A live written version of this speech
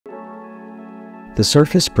The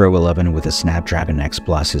Surface Pro 11 with a Snapdragon X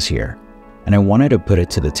Plus is here, and I wanted to put it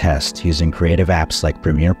to the test using creative apps like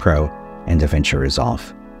Premiere Pro and DaVinci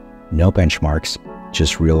Resolve. No benchmarks,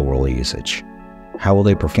 just real-world usage. How will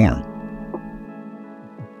they perform?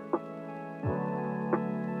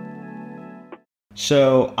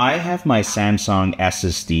 So I have my Samsung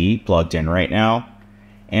SSD plugged in right now,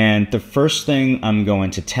 and the first thing I'm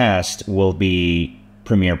going to test will be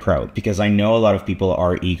Premiere Pro, because I know a lot of people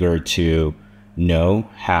are eager to know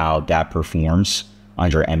how that performs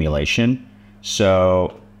under emulation.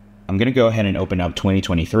 So I'm going to go ahead and open up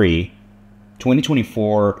 2023.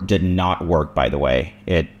 2024 did not work, by the way.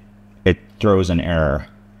 It throws an error.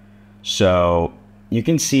 So you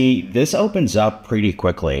can see this opens up pretty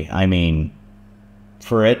quickly. I mean,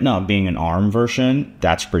 for it not being an ARM version,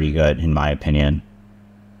 that's pretty good in my opinion.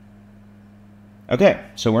 Okay,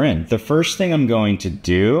 so we're in. The first thing I'm going to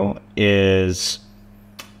do is,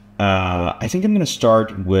 I think I'm going to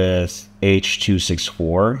start with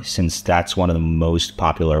H.264, since that's one of the most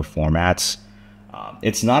popular formats.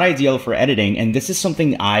 It's not ideal for editing, and this is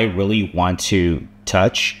something I really want to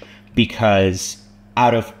touch, because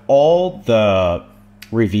out of all the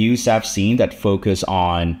reviews I've seen that focus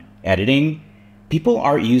on editing, people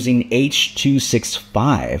are using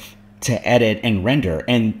H.265 to edit and render,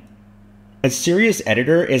 and a serious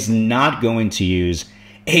editor is not going to use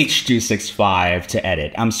H.265 to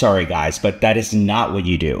edit. I'm sorry guys, but that is not what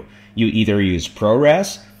you do. You either use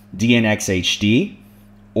ProRes, DNx HD,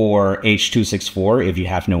 or H.264 if you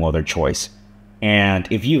have no other choice. And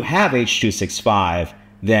if you have H.265,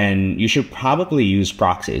 then you should probably use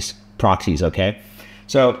proxies, okay?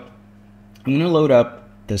 So I'm gonna load up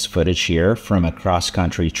this footage here from a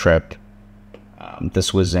cross-country trip.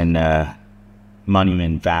 This was in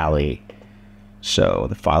Monument Valley. So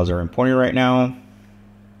the files are importing right now.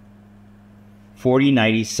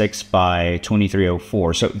 4096 by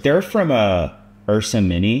 2304. So they're from a Ursa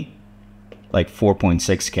Mini, like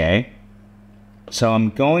 4.6K. So I'm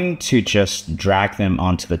going to just drag them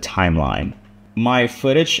onto the timeline. My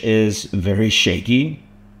footage is very shaky.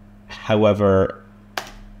 However,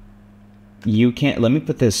 you can't, let me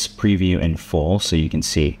put this preview in full so you can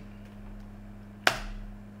see.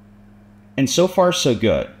 And so far so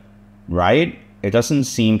good, right? It doesn't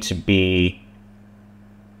seem to be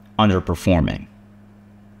underperforming,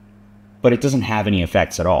 but it doesn't have any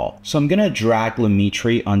effects at all. So I'm gonna drag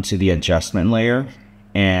Lumetri onto the adjustment layer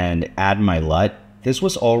and add my LUT. This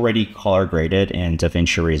was already color graded in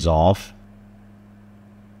DaVinci Resolve.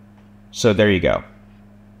 So there you go.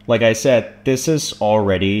 Like I said, this is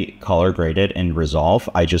already color graded in Resolve.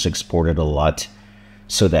 I just exported a LUT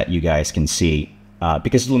so that you guys can see.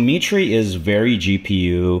 Because Lumetri is very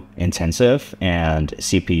GPU intensive and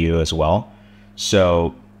CPU as well.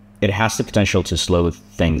 So it has the potential to slow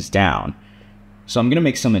things down. So I'm going to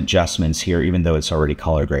make some adjustments here, even though it's already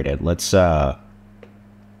color graded. Let's, you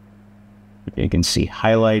can see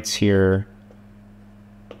highlights here.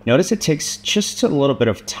 Notice it takes just a little bit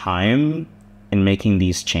of time in making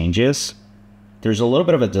these changes. There's a little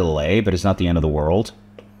bit of a delay, but it's not the end of the world.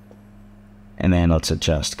 And then let's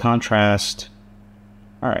adjust contrast.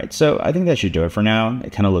 All right, so I think that should do it for now.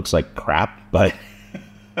 It kind of looks like crap, but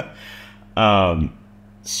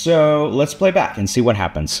so let's play back and see what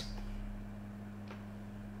happens.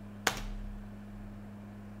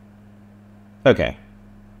 Okay,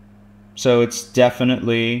 so it's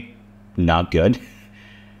definitely not good.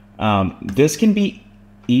 This can be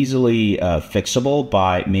easily fixable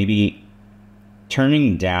by maybe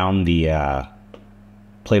turning down the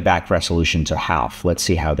playback resolution to half. Let's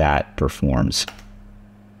see how that performs.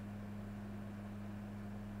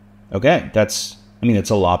 Okay, that's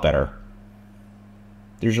a lot better.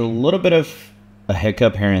 There's a little bit of a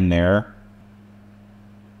hiccup here and there.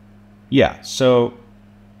 Yeah, so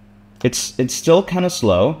it's still kind of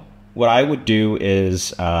slow. What I would do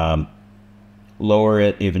is lower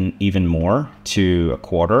it even more to a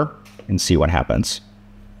quarter and see what happens.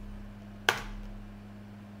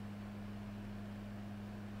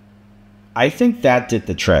 I think that did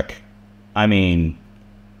the trick. I mean,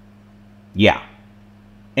 yeah.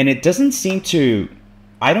 And it doesn't seem to,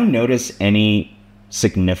 I don't notice any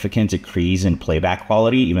significant decrease in playback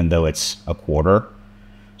quality, even though it's a quarter.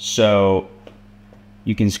 So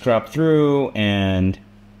you can scrub through and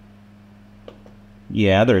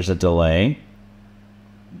yeah, there's a delay.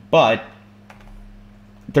 But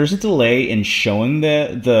there's a delay in showing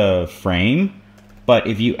the frame. But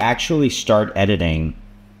if you actually start editing,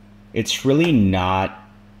 it's really not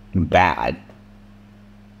bad.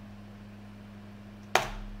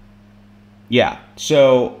 Yeah,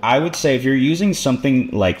 so I would say if you're using something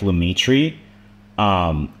like Lumetri,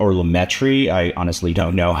 or lumetri. I honestly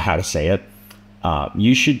don't know how to say it.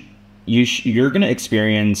 You're going to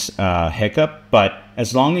experience hiccup, but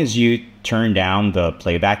as long as you turn down the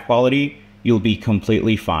playback quality, you'll be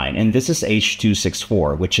completely fine. And this is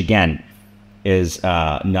H.264, which again is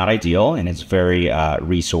not ideal, and it's very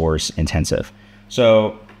resource intensive.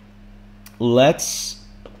 So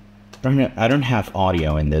I don't have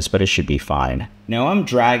audio in this, but it should be fine. Now I'm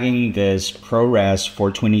dragging this ProRes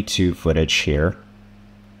 422 footage here.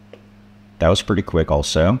 That was pretty quick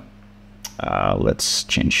also. Let's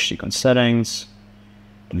change sequence settings.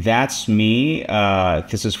 That's me.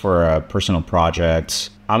 This is for a personal project.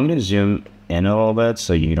 I'm going to zoom in a little bit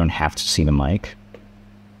so you don't have to see the mic.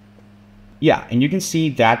 Yeah, and you can see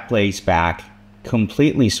that plays back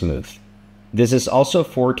completely smooth. This is also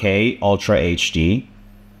 4K Ultra HD,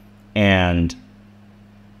 and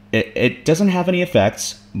it doesn't have any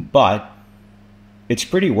effects, but it's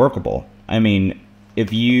pretty workable. I mean,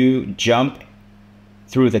 if you jump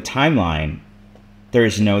through the timeline, there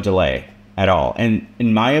is no delay at all. And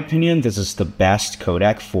in my opinion, this is the best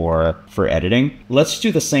codec for editing. Let's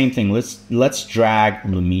do the same thing. Let's drag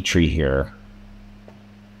lumetri here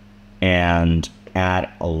and add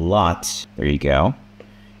a lot. There you go.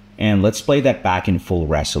 And let's play that back in full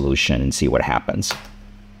resolution and see what happens.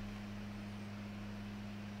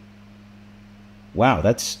 Wow,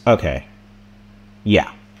 that's okay.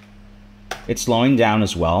 Yeah. It's slowing down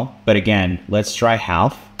as well, but again, let's try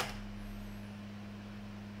half.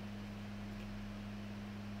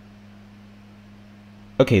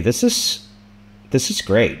 Okay, this is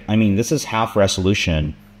great. I mean, this is half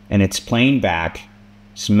resolution and it's playing back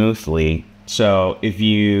smoothly. So if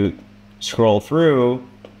you scroll through,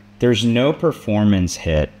 there's no performance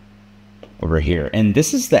hit over here. And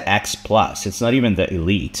this is the X Plus. It's not even the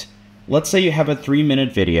Elite. Let's say you have a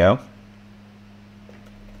 3-minute video.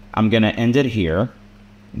 I'm going to end it here.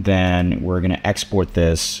 Then we're going to export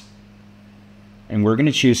this. And we're going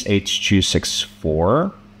to choose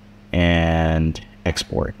H.264 and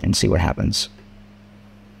export and see what happens.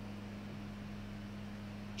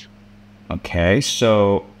 Okay,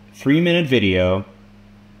 so 3-minute video,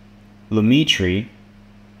 lumetri,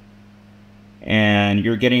 and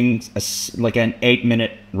you're getting like an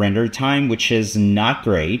 8-minute render time, which is not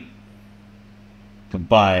great,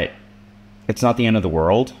 but it's not the end of the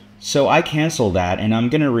world. So I cancel that and I'm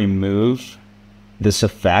going to remove this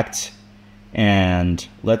effect. And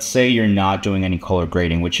let's say you're not doing any color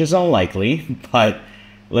grading, which is unlikely, but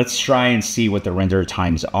let's try and see what the render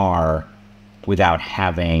times are without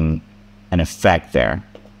having an effect there.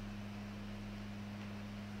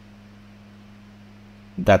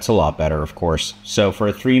 That's a lot better, of course. So for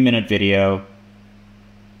a 3-minute video,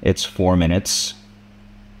 it's 4 minutes.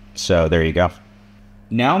 So there you go.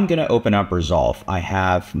 Now I'm going to open up Resolve. I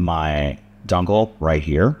have my dongle right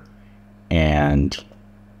here, and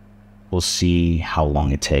we'll see how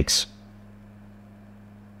long it takes.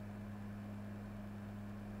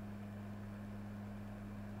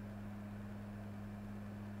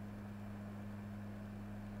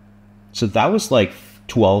 So that was like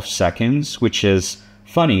 12 seconds, which is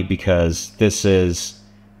funny because this is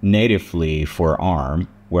natively for ARM,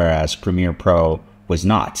 whereas Premiere Pro was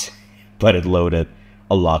not, but it loaded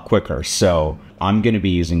a lot quicker. So I'm going to be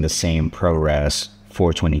using the same ProRes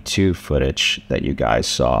 422 footage that you guys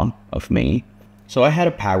saw of me. So I had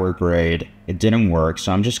a power grade. It didn't work.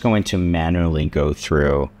 So I'm just going to manually go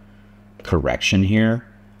through correction here.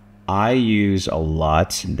 I use a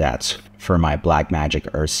lot that's for my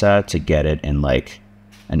Blackmagic Ursa to get it in like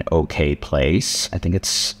an okay place. I think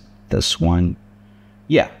it's this one.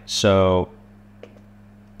 Yeah, so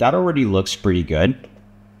that already looks pretty good.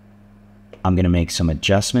 I'm going to make some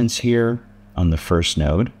adjustments here on the first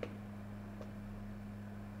node.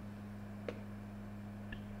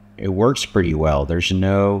 It works pretty well. There's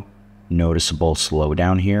no noticeable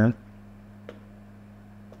slowdown here.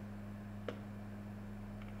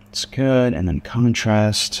 It's good. And then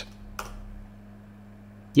contrast.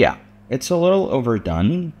 Yeah, it's a little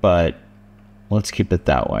overdone, but let's keep it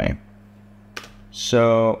that way.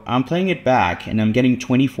 So I'm playing it back and I'm getting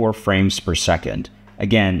 24 frames per second.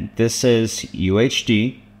 Again, this is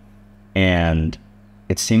UHD and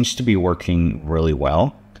it seems to be working really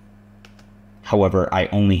well. However, I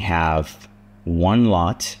only have one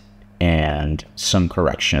lot and some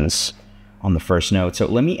corrections on the first node. So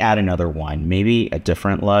let me add another one, maybe a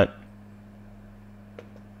different LUT.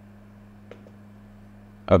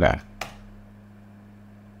 Okay.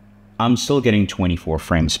 I'm still getting 24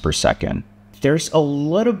 frames per second. There's a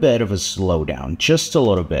little bit of a slowdown, just a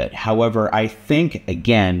little bit. However, I think,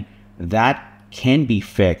 again, that can be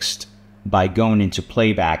fixed by going into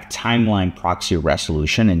playback timeline proxy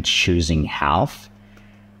resolution and choosing half.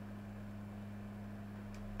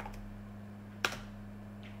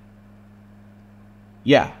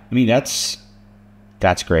 Yeah, I mean, that's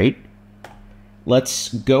great.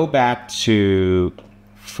 Let's go back to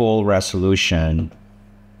full resolution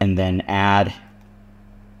and then add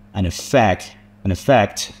an effect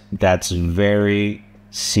that's very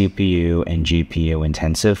CPU and GPU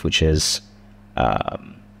intensive, which is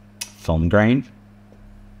film grain.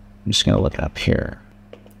 I'm just going to look it up here.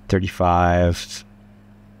 35.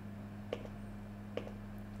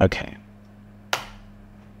 Okay.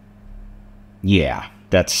 Yeah,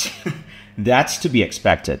 that's that's to be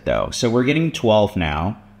expected though. So we're getting 12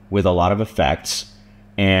 now with a lot of effects,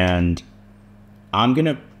 and I'm going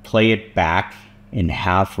to play it back in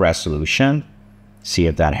half resolution, see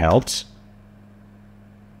if that helps.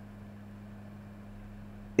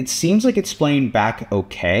 It seems like it's playing back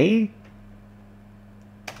okay.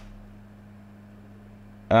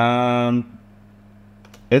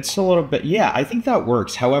 It's a little bit, yeah, I think that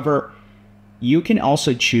works. However, you can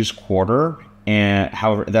also choose quarter, and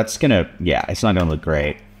however, that's gonna, yeah, it's not gonna look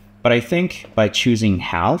great. But I think by choosing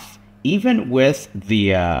half, even with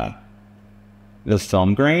the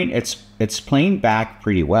film grain, it's playing back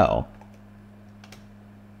pretty well.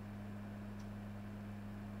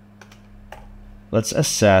 Let's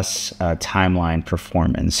assess timeline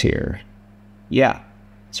performance here. Yeah,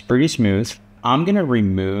 it's pretty smooth. I'm gonna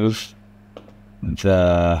remove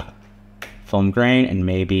the film grain and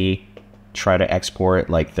maybe try to export it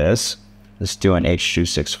like this. Let's do an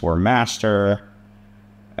H.264 master.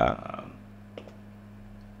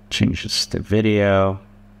 Change this to video.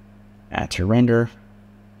 Add to render.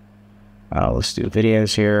 Let's do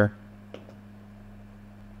videos here.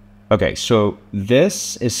 Okay, so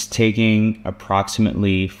this is taking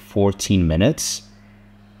approximately 14 minutes,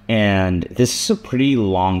 and this is a pretty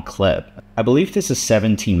long clip. I believe this is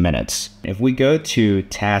 17 minutes. If we go to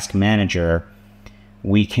Task Manager,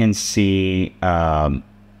 we can see that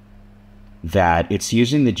it's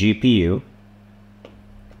using the GPU,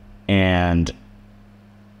 and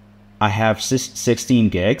I have 16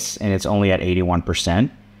 gigs, and it's only at 81%.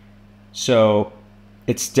 So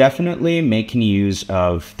it's definitely making use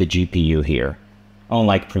of the GPU here,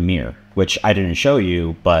 unlike Premiere, which I didn't show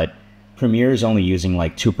you, but Premiere is only using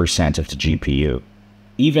like 2% of the GPU,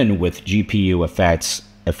 even with GPU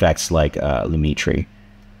effects like Lumetri.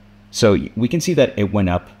 So we can see that it went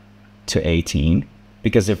up to 18,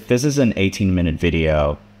 because if this is an 18-minute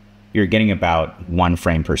video, you're getting about 1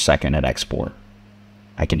 frame per second at export.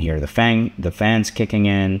 I can hear the fans kicking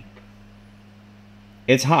in.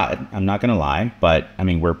 It's hot, I'm not gonna lie, but I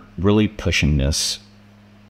mean, we're really pushing this